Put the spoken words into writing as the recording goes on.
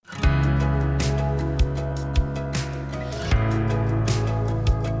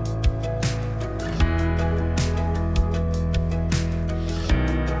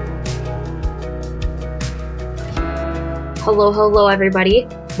Hello, everybody.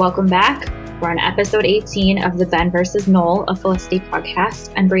 Welcome back. We're on episode 18 of the Ben vs. Noel, a Felicity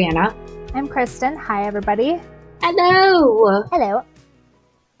podcast. I'm Brianna. I'm Kristen. Hi, everybody. Hello. Hello.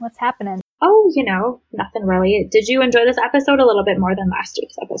 What's happening? Oh, nothing really. Did you enjoy this episode a little bit more than last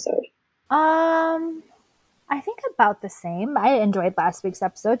week's episode? I think about the same. I enjoyed last week's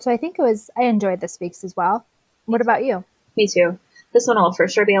episode, so I enjoyed this week's as well. What about you? Me too. This one will for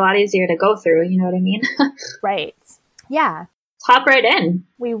sure be a lot easier to go through, you know what I mean? Right. Yeah. Hop right in.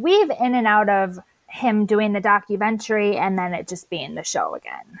 We weave in and out of him doing the documentary and then it just being the show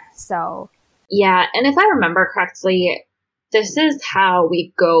again. So. Yeah, and if I remember correctly, this is how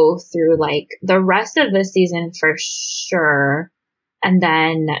we go through the rest of the season for sure. And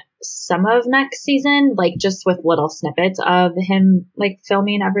then some of next season, just with little snippets of him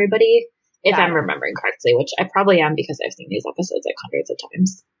filming everybody. If I'm remembering correctly, which I probably am because I've seen these episodes hundreds of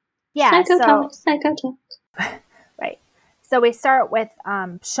times. Yeah. Psycho talk. Right. So we start with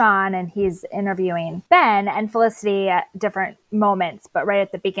Sean, and he's interviewing Ben and Felicity at different moments. But right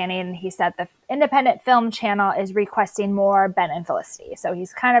at the beginning, he said the Independent Film Channel is requesting more Ben and Felicity. So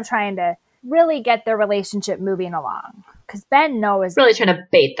he's kind of trying to really get their relationship moving along. Because Ben knows... Really trying to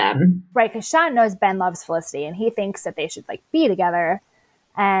bait them. Right, because Sean knows Ben loves Felicity, and he thinks that they should be together.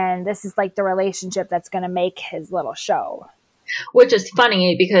 And this is the relationship that's going to make his little show. Which is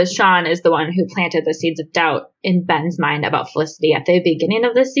funny because Sean is the one who planted the seeds of doubt in Ben's mind about Felicity at the beginning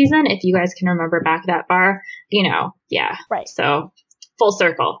of this season. If you guys can remember back that far, yeah. Right. So full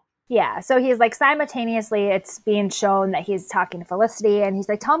circle. Yeah. So he's simultaneously it's being shown that he's talking to Felicity and he's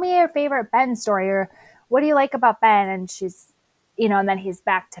tell me your favorite Ben story, or what do you like about Ben? And she's, and then he's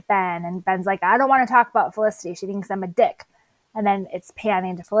back to Ben and Ben's I don't want to talk about Felicity. She thinks I'm a dick. And then it's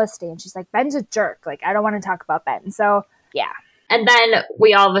panning to Felicity and she's Ben's a jerk. I don't want to talk about Ben. So yeah. And then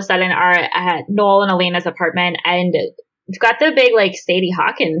we all of a sudden are at Noel and Elena's apartment and we've got the big Sadie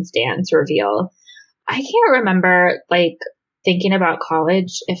Hawkins dance reveal. I can't remember thinking about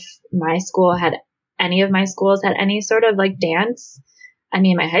college if any of my schools had any sort of dance. I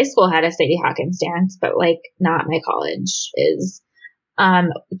mean, my high school had a Sadie Hawkins dance, but not my college is.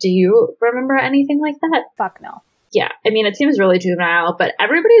 Do you remember anything like that? Fuck no. Yeah. I mean, it seems really juvenile, but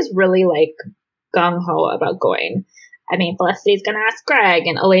everybody's really gung-ho about going. I mean, Felicity's going to ask Greg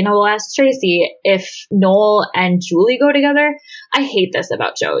and Elena will ask Tracy if Noel and Julie go together. I hate this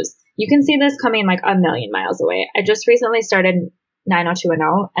about shows. You can see this coming a million miles away. I just recently started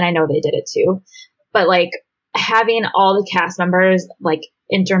 90210 and I know they did it too. But having all the cast members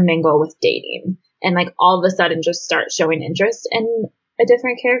intermingle with dating and all of a sudden just start showing interest in a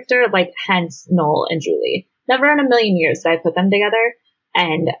different character, hence Noel and Julie. Never in a million years did I put them together,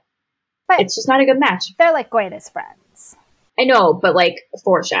 and it's just not a good match. They're going as friends. I know, but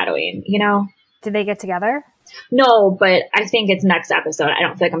foreshadowing, Did they get together? No, but I think it's next episode. I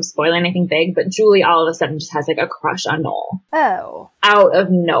don't feel I'm spoiling anything big, but Julie all of a sudden just has a crush on Noel. Oh. Out of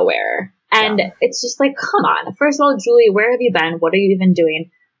nowhere. And it's just come on. First of all, Julie, where have you been? What are you even doing?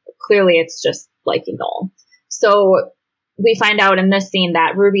 Clearly it's just liking Noel. So we find out in this scene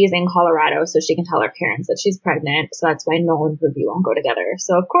that Ruby is in Colorado so she can tell her parents that she's pregnant. So that's why Noel and Ruby won't go together.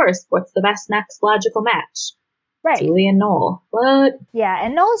 So, of course, what's the best next logical match? Right. Julie and Noel. What? Yeah,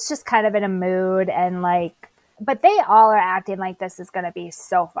 and Noel's just kind of in a mood and but they all are acting like this is going to be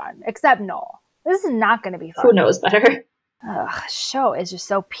so fun. Except Noel. This is not going to be fun. Who knows better? Ugh, show is just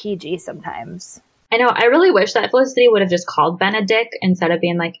so PG sometimes. I know. I really wish that Felicity would have just called Ben a dick instead of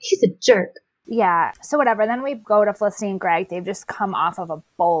being he's a jerk. Yeah, so whatever. Then we go to Felicity and Greg. They've just come off of a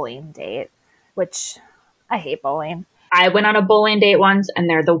bowling date, which I hate bowling. I went on a bowling date once, and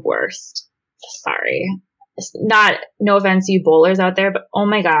they're the worst. Sorry. No offense to you bowlers out there, but oh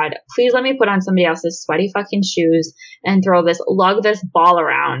my God, please let me put on somebody else's sweaty fucking shoes and lug this ball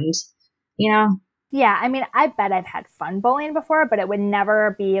around, Yeah, I mean, I bet I've had fun bowling before, but it would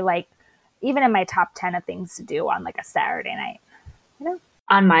never be even in my top 10 of things to do on a Saturday night,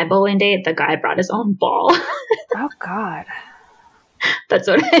 On my bowling date, the guy brought his own ball. Oh, God. That's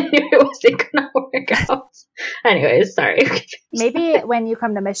what I knew it wasn't going to work out. Anyways, sorry. Maybe when you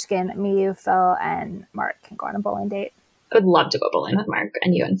come to Michigan, me, you, Phil, and Mark can go on a bowling date. I would love to go bowling with Mark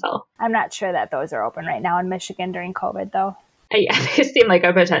and you and Phil. I'm not sure that those are open right now in Michigan during COVID, though. Yeah, they seem like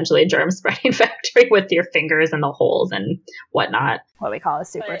a potentially germ-spreading factory with your fingers in the holes and whatnot. What we call a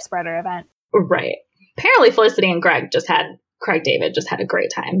super spreader event. Right. Apparently Felicity and Craig David just had a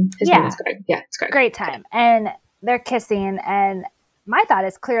great time. His name is Greg. Yeah, it's Greg. Great time. And they're kissing. And my thought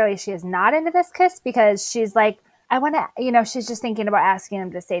is clearly she is not into this kiss because she's I want to, she's just thinking about asking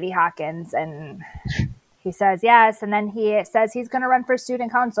him to Sadie Hawkins. And he says yes. And then he says he's going to run for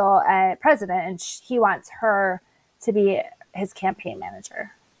student council president. And he wants her to be his campaign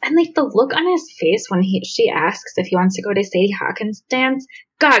manager. And like the look on his face when she asks if he wants to go to Sadie Hawkins' dance.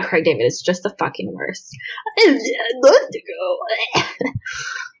 God, Craig David is just the fucking worst. I'd love to go.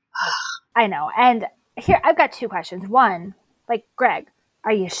 I know. And here, I've got two questions. One, like, Greg,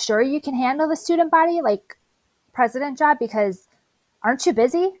 are you sure you can handle the student body, like, president job? Because aren't you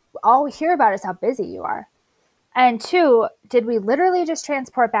busy? All we hear about is how busy you are. And two, did we literally just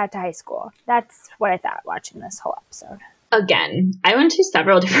transport back to high school? That's what I thought watching this whole episode. Again, I went to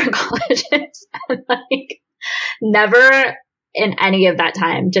several different colleges and like never in any of that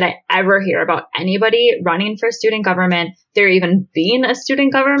time did I ever hear about anybody running for student government, there even being a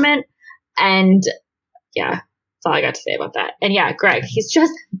student government. And yeah, that's all I got to say about that. And yeah, Greg, he's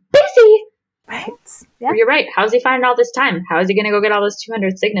just busy. Right. Yeah. You're right. How's he finding all this time? How is he going to go get all those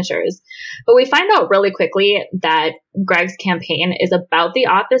 200 signatures? But we find out really quickly that Greg's campaign is about the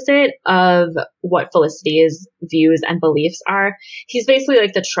opposite of what Felicity's views and beliefs are. He's basically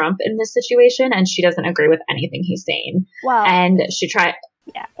like the Trump in this situation, and she doesn't agree with anything he's saying. Well, and she tried.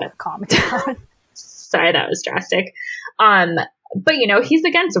 Yeah, calm down. Sorry, that was drastic. But you know, he's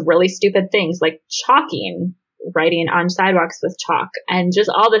against really stupid things like chalking, writing on sidewalks with chalk, and just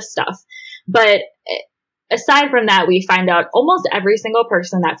all this stuff. But aside from that, we find out almost every single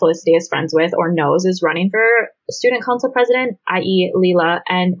person that Felicity is friends with or knows is running for student council president, i.e. Leela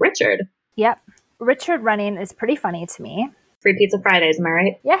and Richard. Yep. Richard running is pretty funny to me. Free Pizza Fridays, am I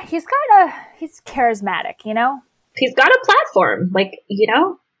right? Yeah, he's charismatic, you know? He's got a platform. Like, you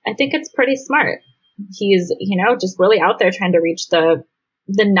know, I think it's pretty smart. He's, you know, just really out there trying to reach the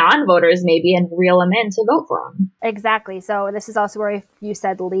non-voters maybe and reel them in to vote for him. Exactly. So this is also where you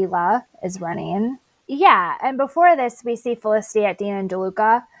said Leela is running. Yeah. And before this, we see Felicity at Dean and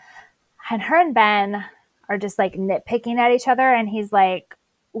DeLuca, and her and Ben are just like nitpicking at each other. And he's like,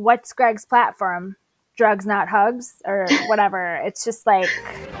 what's Greg's platform? Drugs, not hugs, or whatever. It's just like...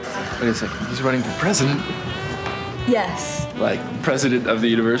 Wait a second. He's running for president? Yes. Like president of the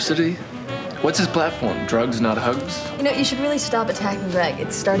university? What's his platform? Drugs, not hugs? You know, you should really stop attacking Greg.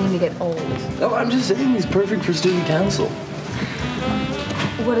 It's starting to get old. No, I'm just saying he's perfect for student council.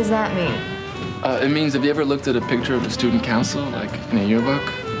 What does that mean? It means, have you ever looked at a picture of a student council, like in a yearbook?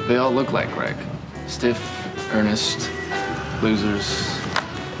 They all look like Greg. Stiff, earnest, losers.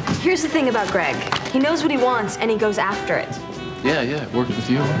 Here's the thing about Greg. He knows what he wants, and he goes after it. Yeah, it worked with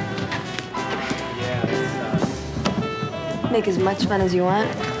you. Make as much fun as you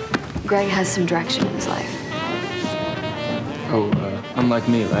want. Greg has some direction in his life. Oh, unlike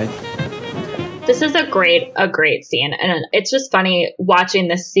me, right? This is a great scene. And it's just funny watching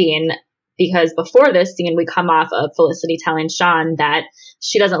this scene because before this scene, we come off of Felicity telling Sean that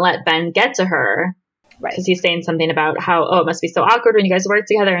she doesn't let Ben get to her. Right. Because he's saying something about how, it must be so awkward when you guys work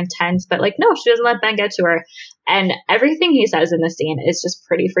together and tense. But like, no, she doesn't let Ben get to her. And everything he says in this scene is just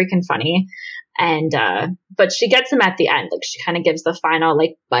pretty freaking funny. And, but she gets him at the end. Like, she kind of gives the final,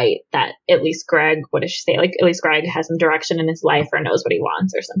 like, bite that at least Greg, what does she say? Like, at least Greg has some direction in his life or knows what he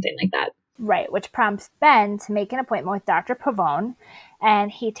wants or something like that. Right, which prompts Ben to make an appointment with Dr. Pavone,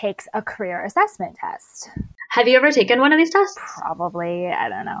 and he takes a career assessment test. Have you ever taken one of these tests? Probably. I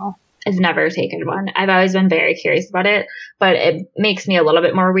don't know. I've never taken one. I've always been very curious about it, but it makes me a little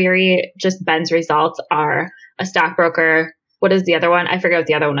bit more weary. Just Ben's results are a stockbroker. What is the other one? I forget what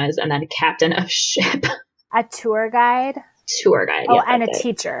the other one is. And then a captain of ship. A tour guide. Tour guide. Oh, and a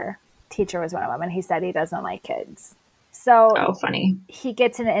teacher. Teacher was one of them. And he said he doesn't like kids. So funny. He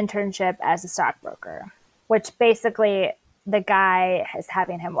gets an internship as a stockbroker, which basically the guy is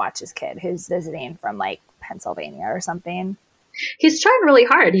having him watch his kid who's visiting from like Pennsylvania or something. He's trying really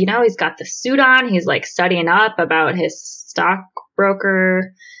hard. You know, he's got the suit on. He's like studying up about his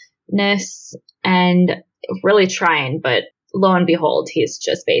stockbrokerness and really trying, but lo and behold, he's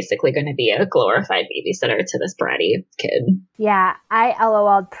just basically going to be a glorified babysitter to this bratty kid. Yeah, I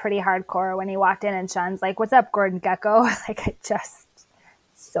LOL'd pretty hardcore when he walked in and Sean's like, what's up, Gordon Gekko? Like, it just,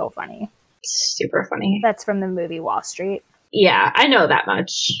 so funny. Super funny. That's from the movie Wall Street. Yeah, I know that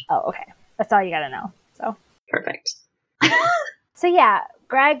much. Oh, okay. That's all you got to know. So perfect. So yeah,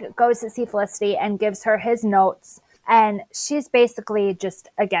 Greg goes to see Felicity and gives her his notes, and she's basically just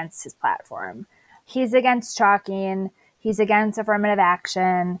against his platform. He's against chalking. He's against affirmative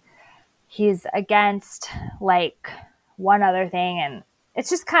action. He's against, like, one other thing. And it's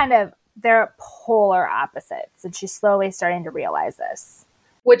just kind of, they're polar opposites. And she's slowly starting to realize this.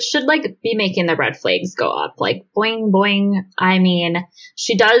 Which should, like, be making the red flags go up. Like, boing, boing. I mean,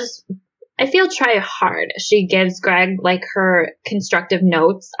 she does, I feel, try hard. She gives Greg, like, her constructive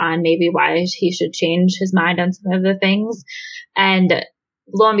notes on maybe why he should change his mind on some of the things. And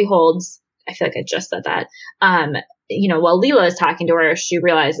lo and behold, I feel like I just said that. while Leela is talking to her, she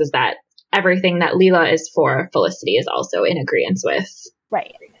realizes that everything that Leela is for, Felicity is also in agreement with.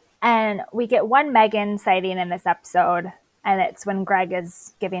 Right. And we get one Megan sighting in this episode, and it's when Greg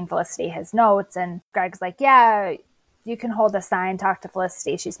is giving Felicity his notes, and Greg's like, yeah, you can hold a sign, talk to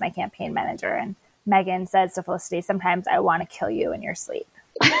Felicity. She's my campaign manager. And Megan says to Felicity, sometimes I want to kill you in your sleep.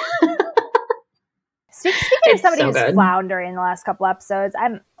 Speaking of somebody who's floundering in the last couple episodes,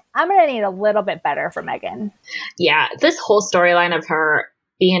 I'm going to need a little bit better for Megan. Yeah, this whole storyline of her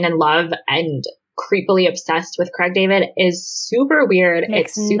being in love and creepily obsessed with Craig David is super weird.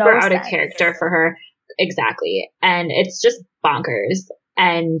 It's super out of character for her. Exactly. And it's just bonkers.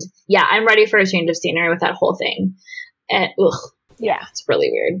 And yeah, I'm ready for a change of scenery with that whole thing. Yeah, it's really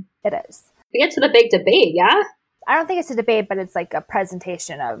weird. It is. We get to the big debate, yeah? I don't think it's a debate, but it's like a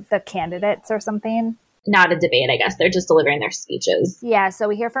presentation of the candidates or something. Not a debate, I guess. They're just delivering their speeches. Yeah, so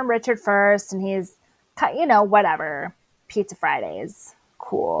we hear from Richard first, and he's, whatever. Pizza Fridays.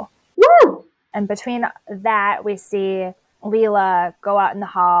 Cool. Woo! And between that, we see Leela go out in the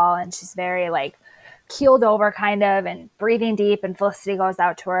hall, and she's very, keeled over kind of and breathing deep, and Felicity goes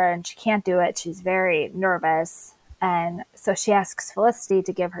out to her, and she can't do it. She's very nervous. And so she asks Felicity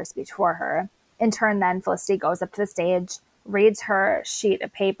to give her speech for her. In turn, then, Felicity goes up to the stage, reads her sheet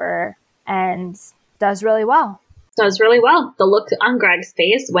of paper, and does really well. Does really well. The look on Greg's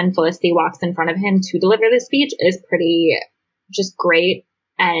face when Felicity walks in front of him to deliver the speech is pretty just great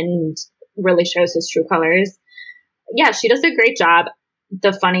and really shows his true colors. Yeah, she does a great job.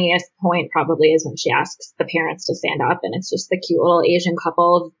 The funniest point probably is when she asks the parents to stand up, and it's just the cute little Asian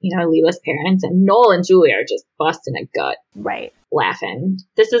couple, Leela's parents, and Noel and Julie are just busting a gut. Right. Laughing.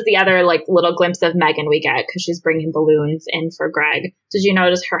 This is the other little glimpse of Megan we get because she's bringing balloons in for Greg. Did you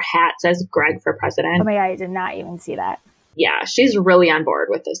notice her hat says Greg for president? Oh my God, I did not even see that. Yeah, she's really on board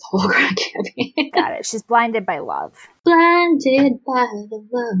with this whole Greg campaign. Got it. She's blinded by love. Blinded by the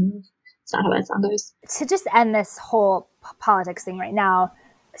love. It's not how that song goes. To just end this whole politics thing right now,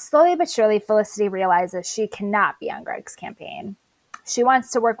 slowly but surely, Felicity realizes she cannot be on Greg's campaign. She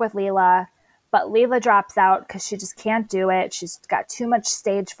wants to work with Leela, but Leela drops out because she just can't do it. She's got too much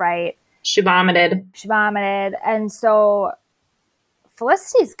stage fright. She vomited. And so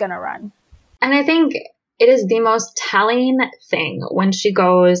Felicity's going to run. And I think it is the most telling thing when she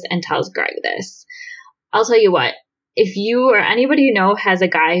goes and tells Greg this. I'll tell you what, if you or anybody you know has a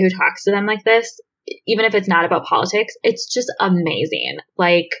guy who talks to them like this, even if it's not about politics, it's just amazing.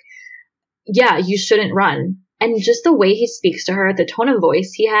 Yeah, you shouldn't run. And just the way he speaks to her, the tone of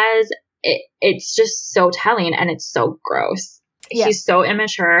voice he has, it's just so telling, and it's so gross. Yeah. He's so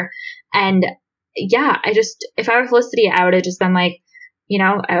immature. And yeah, if I were Felicity, I would have just been I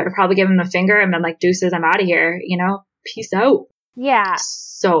would have probably given him a finger and been deuces, I'm out of here, peace out. Yeah.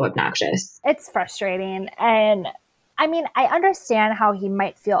 So obnoxious. It's frustrating. And I mean, I understand how he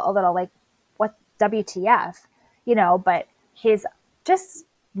might feel a little what WTF, but he's just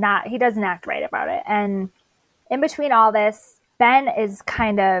not, he doesn't act right about it. And in between all this, Ben is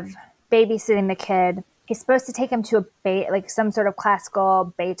kind of babysitting the kid. He's supposed to take him to some sort of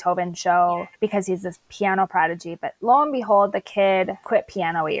classical Beethoven show because he's this piano prodigy. But lo and behold, the kid quit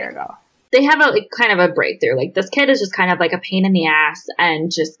piano a year ago. They have a kind of a breakthrough. This kid is just kind of a pain in the ass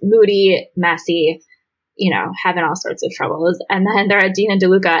and just moody, messy, having all sorts of troubles. And then they're at Dean and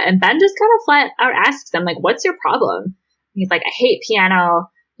DeLuca, and Ben just kind of flat out asks them, what's your problem? And he's like, I hate piano.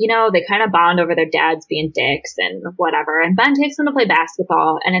 They kind of bond over their dads being dicks and whatever. And Ben takes them to play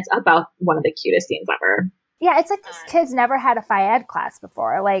basketball, and it's about one of the cutest scenes ever. Yeah, it's like this kid's never had a Phi Ed class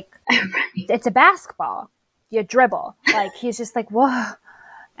before. Right. It's a basketball. You dribble. He's just whoa.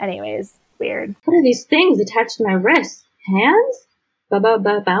 Anyways, weird. What are these things attached to my wrists? Hands?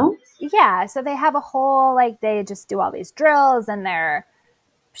 Bounce? Yeah, so they have a whole, they just do all these drills, and they're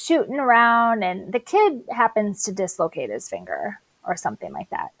shooting around, and the kid happens to dislocate his finger or something like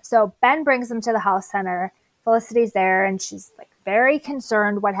that. So Ben brings him to the health center. Felicity's there, and she's very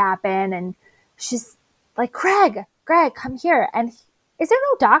concerned what happened, and she's like, Greg, come here. And is there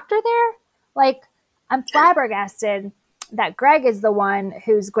no doctor there? I'm flabbergasted that Greg is the one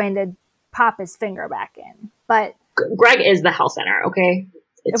who's going to pop his finger back in. But Greg is the health center, okay?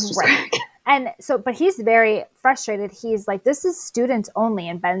 It's just right. Greg. And so, but he's very frustrated. He's like, this is students only.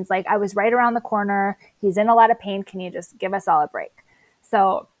 And Ben's like, I was right around the corner. He's in a lot of pain. Can you just give us all a break?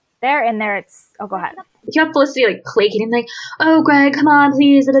 So they're in there. Go ahead. You have Felicity placating, oh, Greg, come on,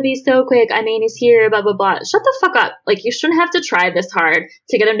 please. It'll be so quick. I mean, he's here, blah, blah, blah. Shut the fuck up. You shouldn't have to try this hard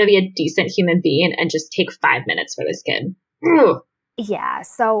to get him to be a decent human being and just take 5 minutes for this kid. Ugh. Yeah.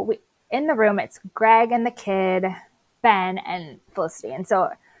 So in the room, it's Greg and the kid, Ben and Felicity. And so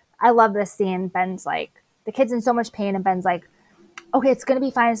I love this scene. Ben's like, the kid's in so much pain, and Ben's like, okay, it's going to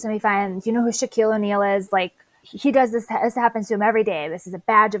be fine. It's going to be fine. Do you know who Shaquille O'Neal is? Like, he does this. This happens to him every day. This is a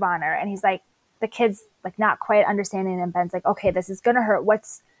badge of honor. And he's like, the kid's like not quite understanding. And Ben's like, okay, this is going to hurt.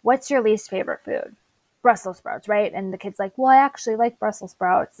 What's your least favorite food? Brussels sprouts, right? And the kid's like, well, I actually like Brussels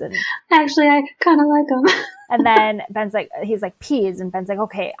sprouts. And actually, I kind of like them. And then Ben's like, he's like, peas. And Ben's like,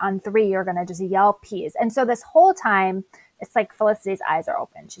 okay, on 3, you're going to just yell peas. And so this whole time, it's like Felicity's eyes are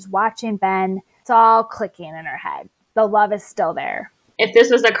open. She's watching Ben. It's all clicking in her head. The love is still there. If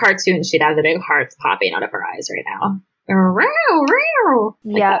this was a cartoon, she'd have the big hearts popping out of her eyes right now.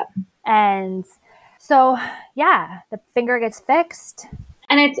 Like yeah. that. And so, yeah, the finger gets fixed.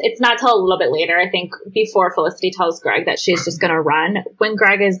 And it's not till a little bit later, I think, before Felicity tells Greg that she's just going to run. When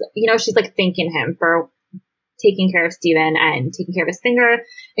Greg is, she's like thanking him for taking care of Steven and taking care of his finger.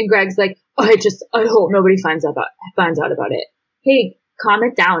 And Greg's like, I hope nobody finds out about it. Hey, calm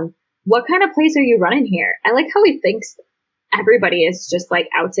it down. What kind of place are you running here? I like how he thinks everybody is just like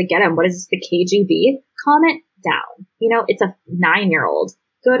out to get him. What is this, the KGB? Calm it down. It's a 9-year-old.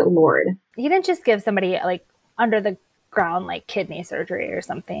 Good Lord. You didn't just give somebody like under the ground like kidney surgery or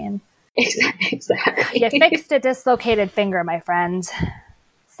something. Exactly. You fixed a dislocated finger, my friend.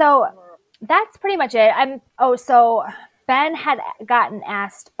 So that's pretty much it. So Ben had gotten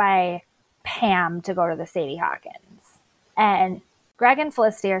asked by Pam to go to the Sadie Hawkins. And Greg and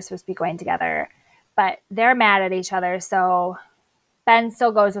Felicity are supposed to be going together, but they're mad at each other. So Ben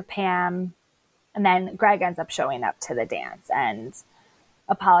still goes with Pam. And then Greg ends up showing up to the dance and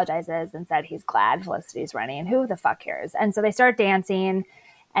apologizes and said he's glad Felicity's running. Who the fuck cares? And so they start dancing,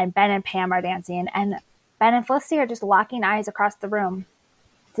 and Ben and Pam are dancing, and Ben and Felicity are just locking eyes across the room.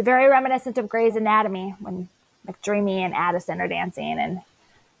 It's very reminiscent of Grey's Anatomy when McDreamy and Addison are dancing, and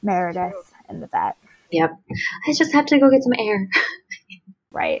Meredith and the vet. Yep. I just have to go get some air.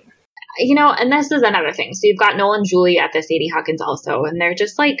 Right. And this is another thing. So you've got Noel and Julie at the Sadie Hawkins also, and they're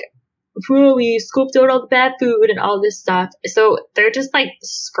just like, we scoped out all the bad food and all this stuff. So they're just like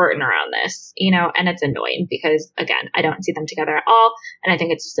skirting around this, and it's annoying because, again, I don't see them together at all. And I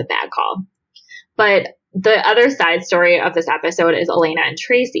think it's just a bad call. But the other side story of this episode is Elena and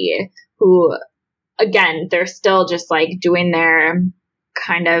Tracy, who, again, they're still just like doing their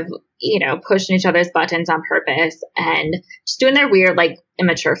kind of, pushing each other's buttons on purpose and just doing their weird, like,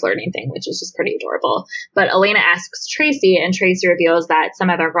 immature flirting thing, which is just pretty adorable. But Elena asks Tracy, and Tracy reveals that some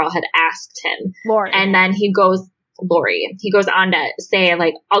other girl had asked him. Lori. And then he goes on to say,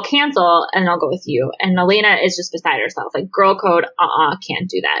 like, I'll cancel and I'll go with you. And Elena is just beside herself. Like, girl code, can't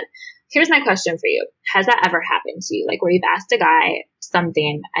do that. Here's my question for you. Has that ever happened to you? Like, where you've asked a guy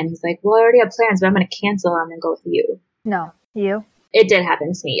something and he's like, well, I already have plans, but I'm going to cancel and go with you. No. You? It did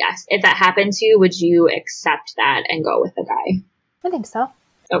happen to me, yes. If that happened to you, would you accept that and go with the guy? I think so.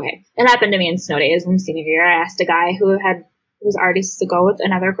 Okay. It happened to me in Snow Days in senior year. I asked a guy who was already supposed to go with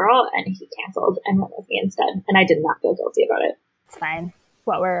another girl, and he canceled and went with me instead. And I did not feel guilty about it. It's fine.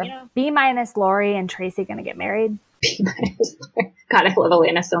 What, we're B- Lori and Tracy going to get married? B-. God, I love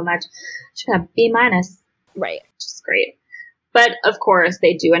Elena so much. She got a B-. Right. Which is great. But, of course,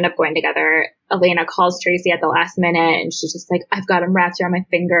 they do end up going together. Elena calls Tracy at the last minute, and she's just like, I've got him wrapped around my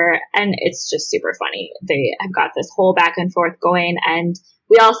finger. And it's just super funny. They have got this whole back and forth going, and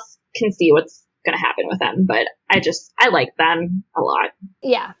we all can see what's going to happen with them. But I like them a lot.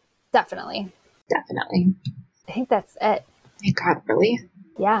 Yeah, definitely. Definitely. I think that's it. Thank God, really?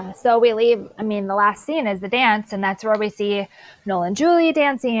 Yeah, so we leave, the last scene is the dance, and that's where we see Noel and Julie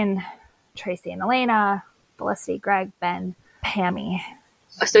dancing, Tracy and Elena, Felicity, Greg, Ben, Pammy.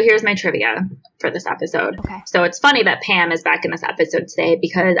 So here's my trivia for this episode. Okay. So it's funny that Pam is back in this episode today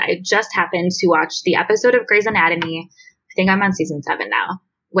because I just happened to watch the episode of Grey's Anatomy. I think I'm on season 7 now,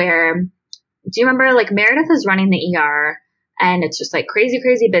 where, do you remember, like, Meredith is running the ER and it's just like crazy,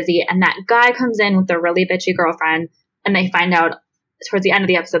 crazy busy. And that guy comes in with a really bitchy girlfriend and they find out towards the end of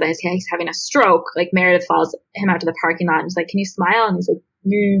the episode that he's having a stroke. Like, Meredith follows him out to the parking lot and is like, can you smile? And he's like,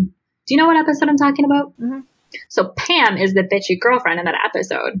 Do you know what episode I'm talking about? Mm-hmm. So Pam is the bitchy girlfriend in that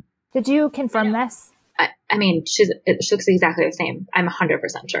episode. Did you confirm this? She looks exactly the same. I'm 100%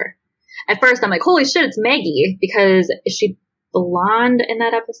 sure. At first, I'm like, holy shit, it's Maggie, because is she blonde in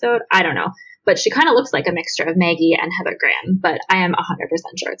that episode? I don't know. But she kind of looks like a mixture of Maggie and Heather Graham, but I am 100%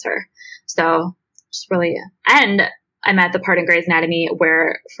 sure it's her. So, just really, and I'm at the part in Grey's Anatomy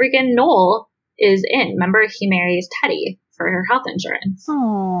where freaking Noel is in. Remember, he marries Teddy for her health insurance.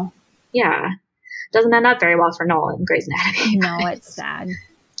 Oh. Yeah. Doesn't end up very well for Noel in Grey's Anatomy. No, it's sad.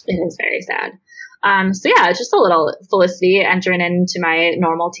 It is very sad. So yeah, it's just a little Felicity entering into my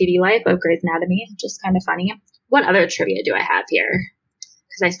normal TV life of Grey's Anatomy. Just kind of funny. What other trivia do I have here?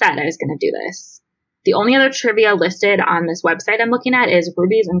 Because I said I was going to do this. The only other trivia listed on this website I'm looking at is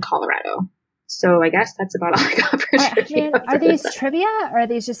rubies in Colorado. So I guess that's about all I got for trivia. Are these trivia or are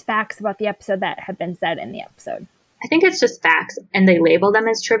these just facts about the episode that have been said in the episode? I think it's just facts and they label them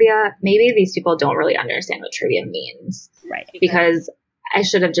as trivia. Maybe these people don't really understand what trivia means. Right. Because I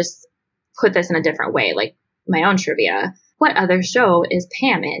should have just put this in a different way, like my own trivia. What other show is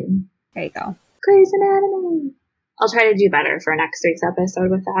Pam in? There you go. Grey's Anatomy. I'll try to do better for next week's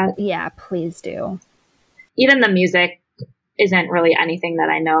episode with that. Yeah, please do. Even the music isn't really anything that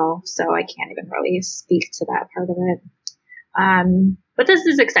I know, so I can't even really speak to that part of it. But this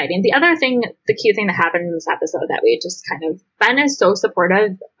is exciting. The other thing, the cute thing that happened in this episode that we just kind of, Ben is so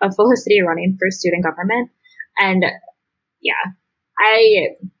supportive of Felicity running for student government. And yeah,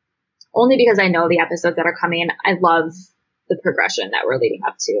 only because I know the episodes that are coming, I love the progression that we're leading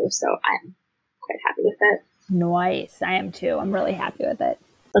up to. So I'm quite happy with it. Nice. I am too. I'm really happy with it.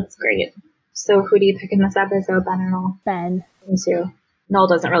 That's great. So who do you pick in this episode, Ben or Noel? Ben. Me too. Noel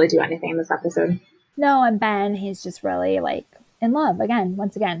doesn't really do anything in this episode. No, and Ben, he's just really like in love again,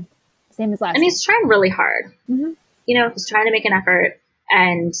 once again. Same as last. And he's trying really hard. Mm-hmm. You know, he's trying to make an effort.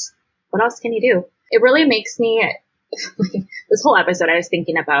 And what else can he do? It really makes me, this whole episode, I was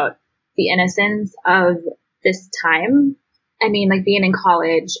thinking about the innocence of this time. I mean, like being in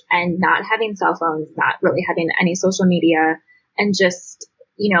college and not having cell phones, not really having any social media, and just,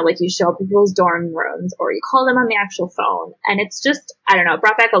 you know, like you show up people's dorm rooms or you call them on the actual phone. And it's just, I don't know, it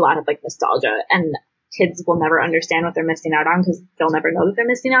brought back a lot of like nostalgia, and kids will never understand what they're missing out on because they'll never know that they're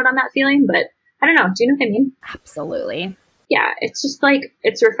missing out on that feeling. But I don't know. Do you know what I mean? Absolutely. Yeah. It's just like,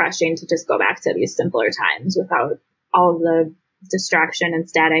 it's refreshing to just go back to these simpler times without all the distraction and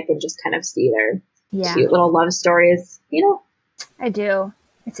static and just kind of see their cute little love stories, you know? I do.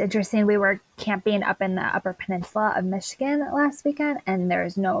 It's interesting. We were camping up in the Upper Peninsula of Michigan last weekend, and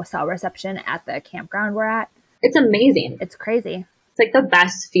there's no cell reception at the campground we're at. It's amazing. It's crazy. It's like the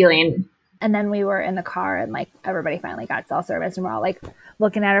best feeling. And then we were in the car, and like everybody finally got cell service, and we're all like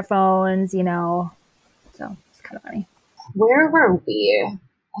looking at our phones, you know. So it's kind of funny. Where were we?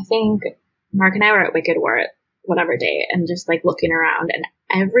 I think Mark and I were at Wicked Wart whatever day, and just like looking around, and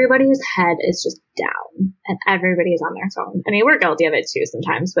everybody's head is just down and everybody's on their phone. I mean, we're guilty of it too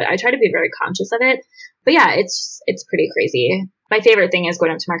sometimes, but I try to be very conscious of it. But yeah, it's pretty crazy. My favorite thing is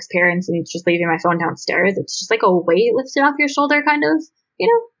going up to Mark's parents and just leaving my phone downstairs. It's just like a weight lifted off your shoulder, kind of, you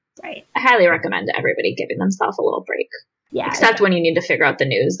know? Right. I highly recommend everybody giving themselves a little break. Yeah. Except when you need to figure out the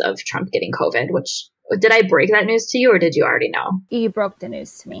news of Trump getting COVID, which, did I break that news to you or did you already know? You broke the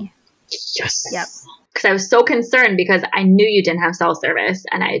news to me. Yes. Yep. Because I was so concerned because I knew you didn't have cell service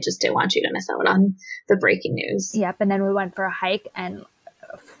and I just didn't want you to miss out on the breaking news. Yep. And then we went for a hike and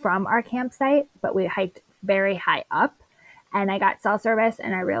from our campsite, but we hiked very high up, and I got cell service,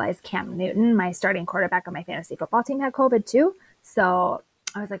 and I realized Cam Newton, my starting quarterback on my fantasy football team, had COVID too. So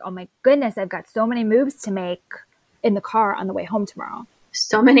I was like, oh my goodness, I've got so many moves to make in the car on the way home tomorrow.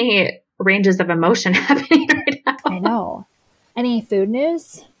 So many ranges of emotion happening right now. I know. Any food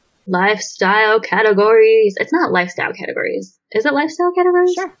news? Lifestyle categories. It's not lifestyle categories. Is it lifestyle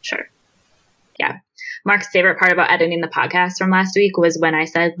categories? Sure. Yeah. Mark's favorite part about editing the podcast from last week was when I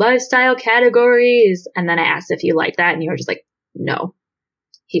said lifestyle categories. And then I asked if you liked that. And you were just like, no.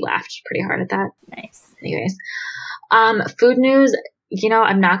 He laughed pretty hard at that. Nice. Anyways. Food news. You know,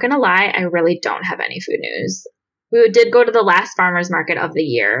 I'm not going to lie. I really don't have any food news. We did go to the last farmer's market of the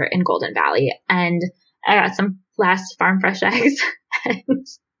year in Golden Valley. And I got some last farm fresh eggs.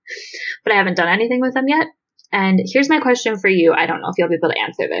 But I haven't done anything with them yet. And here's my question for you. I don't know if you'll be able to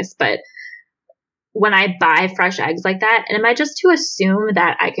answer this, but when I buy fresh eggs like that, am I just to assume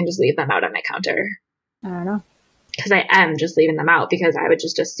that I can just leave them out on my counter? I don't know. Because I am just leaving them out because I would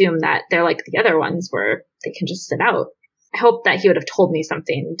just assume that they're like the other ones where they can just sit out. I hope that he would have told me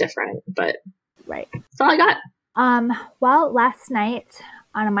something different, but right. That's all I got. Well, last night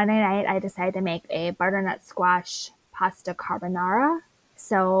on a Monday night, I decided to make a butternut squash pasta carbonara.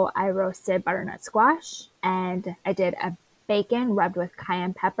 So I roasted butternut squash, and I did a bacon rubbed with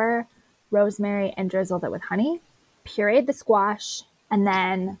cayenne pepper, rosemary, and drizzled it with honey. Pureed the squash, and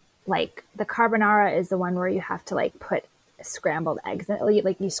then like the carbonara is the one where you have to like put scrambled eggs in it.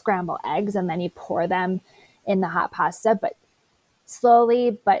 Like you scramble eggs and then you pour them in the hot pasta, but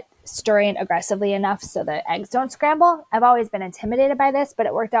slowly, but stirring aggressively enough so the eggs don't scramble. I've always been intimidated by this, but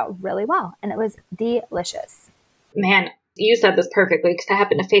it worked out really well, and it was delicious. Man, you said this perfectly because I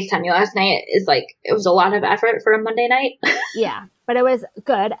happened to FaceTime you last night. It's like, it was a lot of effort for a Monday night. Yeah, but it was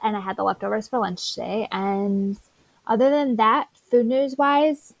good, and I had the leftovers for lunch today. And other than that, food news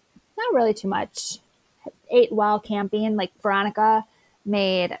wise, not really too much. Ate while camping. Like Veronica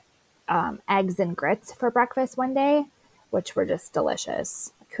made eggs and grits for breakfast one day, which were just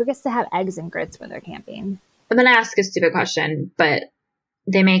delicious. Like, who gets to have eggs and grits when they're camping? I'm going to ask a stupid question, but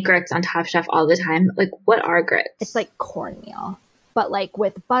they make grits on Top Chef all the time. Like, what are grits? It's like cornmeal, but like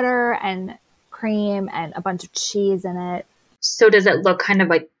with butter and cream and a bunch of cheese in it. So does it look kind of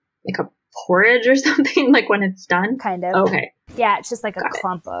like a porridge or something, like when it's done? Kind of. Okay. Yeah, it's just like a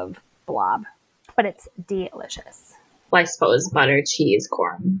clump of blob, but it's delicious. Well, I suppose butter, cheese,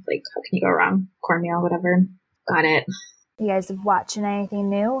 corn. Like, how can you go wrong? Cornmeal, whatever. Got it. You guys watching anything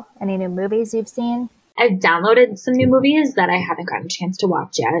new? Any new movies you've seen? I've downloaded some new movies that I haven't gotten a chance to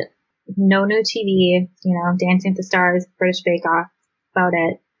watch yet. No new TV, Dancing with the Stars, British Bake Off, about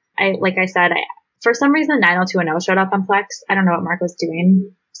it. Like I said, for some reason 90210 showed up on Plex. I don't know what Mark was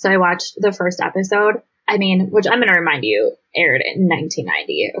doing. So I watched the first episode. Which I'm going to remind you, aired in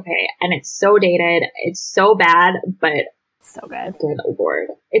 1990, okay? And it's so dated. It's so bad, but so good. Good Lord.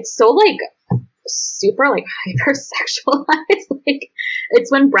 It's so, super, hyper-sexualized.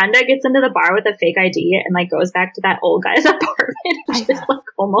 It's when Brenda gets into the bar with a fake ID and, goes back to that old guy's apartment and just,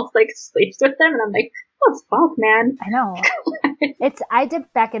 almost, sleeps with him. And I'm like, oh, fuck, man. I know. I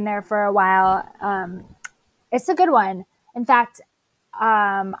dipped back in there for a while. It's a good one. In fact,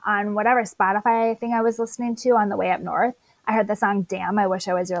 on whatever Spotify thing I was listening to on the way up north, I heard the song Damn, I Wish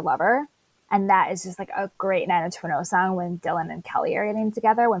I Was Your Lover. And that is just a great 90210 song when Dylan and Kelly are getting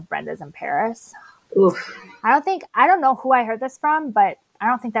together when Brenda's in Paris. Oof. I don't know who I heard this from, but I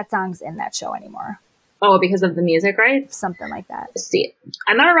don't think that song's in that show anymore. Oh, because of the music, right? Something like that. See,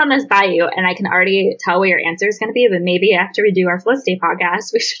 I'm going to run this by you, and I can already tell what your answer is going to be, but maybe after we do our Felicity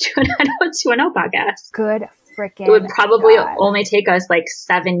podcast, we should do a 90210 podcast. Good freaking It would probably God. only take us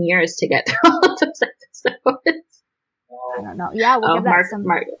 7 years to get through all of those episodes. I don't know. Yeah, we'll give that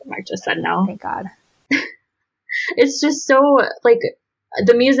Mark just said no. Thank God. It's just so,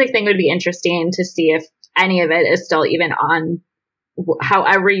 the music thing would be interesting to see if any of it is still even on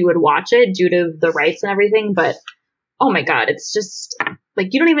however you would watch it due to the rights and everything. But, oh my God, it's just,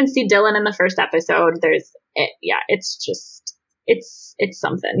 you don't even see Dylan in the first episode. It's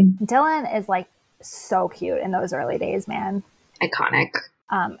something. Dylan is, so cute in those early days, man. Iconic.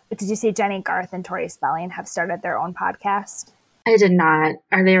 Did you see Jenny Garth and Tori Spelling have started their own podcast? I did not.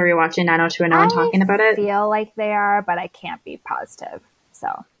 Are they rewatching 90210 and talking about it? I feel like they are, but I can't be positive.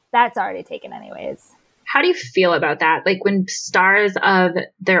 So that's already taken anyways. How do you feel about that? When stars of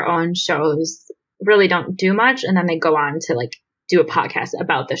their own shows really don't do much and then they go on to do a podcast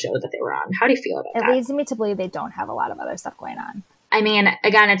about the show that they were on. How do you feel about that? It leads me to believe they don't have a lot of other stuff going on.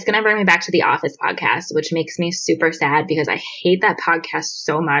 Again, it's going to bring me back to the Office podcast, which makes me super sad because I hate that podcast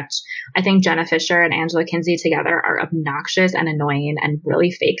so much. I think Jenna Fisher and Angela Kinsey together are obnoxious and annoying and really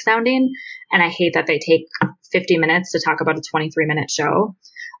fake sounding. And I hate that they take 50 minutes to talk about a 23-minute show.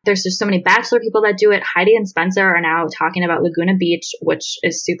 There's just so many Bachelor people that do it. Heidi and Spencer are now talking about Laguna Beach, which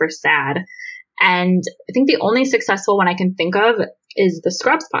is super sad. And I think the only successful one I can think of is the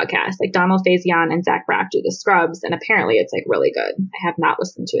Scrubs podcast. Donald Faison and Zach Braff do the Scrubs, and apparently it's really good. I have not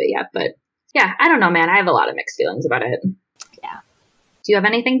listened to it yet, but yeah, I don't know, man. I have a lot of mixed feelings about it. Yeah. Do you have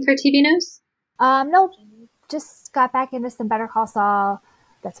anything for TV news? No, just got back into some Better Call Saul.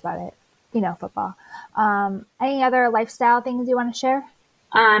 That's about it. Football. Any other lifestyle things you want to share?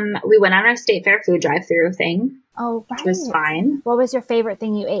 We went on our State Fair food drive-through thing. Oh, right. Which was fine. What was your favorite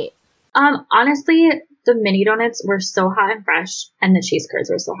thing you ate? Honestly, the mini donuts were so hot and fresh, and the cheese curds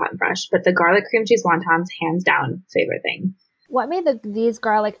were so hot and fresh. But the garlic cream cheese wontons, hands down, favorite thing. What made these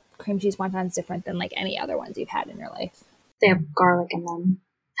garlic cream cheese wontons different than any other ones you've had in your life? They have garlic in them.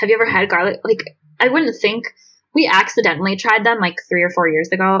 Have you ever had garlic? I wouldn't think. We accidentally tried them 3 or 4 years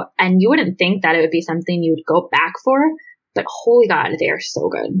ago, and you wouldn't think that it would be something you'd go back for. But holy God, they are so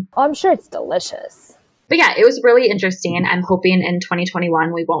good. Oh, I'm sure it's delicious. But yeah, it was really interesting. I'm hoping in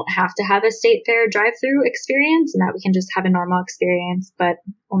 2021 we won't have to have a State Fair drive-through experience and that we can just have a normal experience, but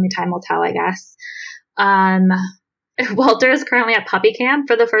only time will tell, I guess. Walter is currently at puppy camp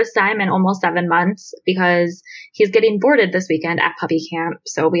for the first time in almost 7 months because he's getting boarded this weekend at puppy camp.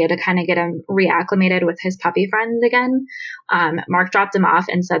 So we had to kind of get him reacclimated with his puppy friends again. Mark dropped him off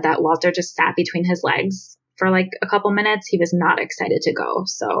and said that Walter just sat between his legs for a couple minutes. He was not excited to go.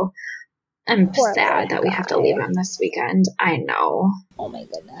 So I'm sad that we have to leave him this weekend. I know. Oh my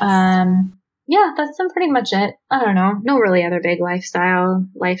goodness. Yeah, that's pretty much it. I don't know. No really other big life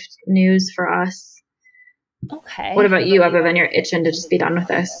news for us. Okay. What about you, other than you're itching to just be done with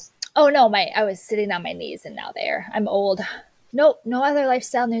this? Oh no, I was sitting on my knees and now I'm old. Nope, no other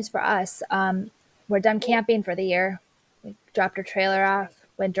lifestyle news for us. We're done camping for the year. We dropped our trailer off,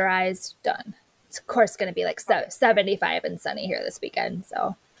 winterized, done. It's of course going to be 75 and sunny here this weekend,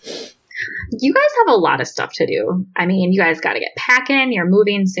 so You guys have a lot of stuff to do. I mean, you guys got to get packing. You're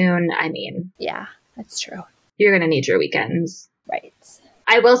moving soon. I mean, Yeah, that's true. you're going to need your weekends. Right.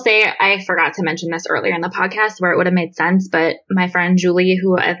 I will say, I forgot to mention this earlier in the podcast where it would have made sense, but my friend Julie,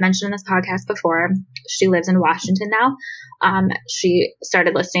 who I've mentioned in this podcast before, she lives in Washington now. She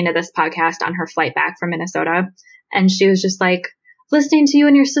started listening to this podcast on her flight back from Minnesota, and she was just like, listening to you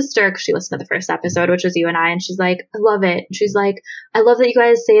and your sister, because she listened to the first episode, which was you and I, and she's like, I love it. And she's like, I love that you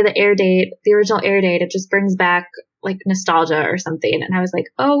guys say the air date, the original air date. It just brings back like nostalgia or something. And I was like,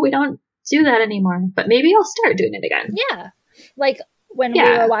 oh, we don't do that anymore, but maybe I'll start doing it again. Yeah. Like when we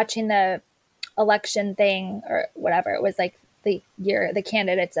were watching the election thing or whatever, it was like the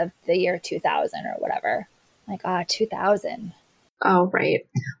candidates of the year 2000 or whatever. Like, 2000. Oh, right.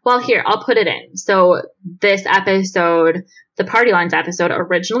 Well, here, I'll put it in. So this episode, the Party Lines episode,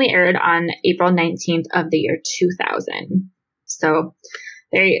 originally aired on April 19th of the year 2000. So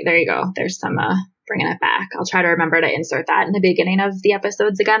there you go. There's some bringing it back. I'll try to remember to insert that in the beginning of the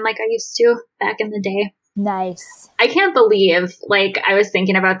episodes again, like I used to back in the day. Nice. I can't believe, like, I was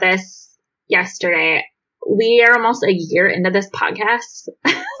thinking about this yesterday. We are almost a year into this podcast.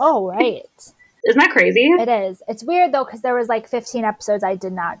 Oh, right. Isn't that crazy? It is. It's weird, though, because there was like 15 episodes I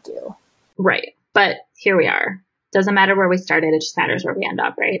did not do. Right. But here we are. Doesn't matter where we started. It just matters where we end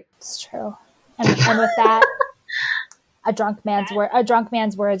up, right? It's true. And with that, a drunk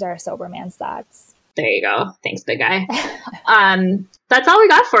man's words are a sober man's thoughts. There you go. Thanks, big guy. That's all we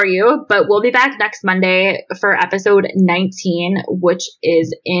got for you, but we'll be back next Monday for episode 19, which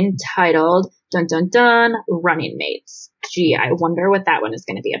is entitled Dun Dun Dun Running Mates. Gee, I wonder what that one is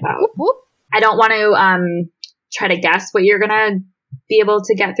going to be about. Whoop, whoop. I don't want to try to guess what you're going to be able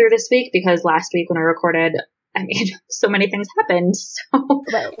to get through this week, because last week when we recorded, I mean, so many things happened. So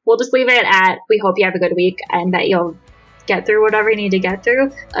Right. We'll just leave it at, we hope you have a good week and that you'll get through whatever you need to get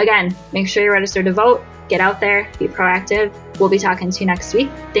through. Again, make sure you're registered to vote. Get out there. Be proactive. We'll be talking to you next week.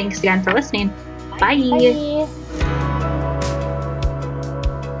 Thanks again for listening. Bye. Bye.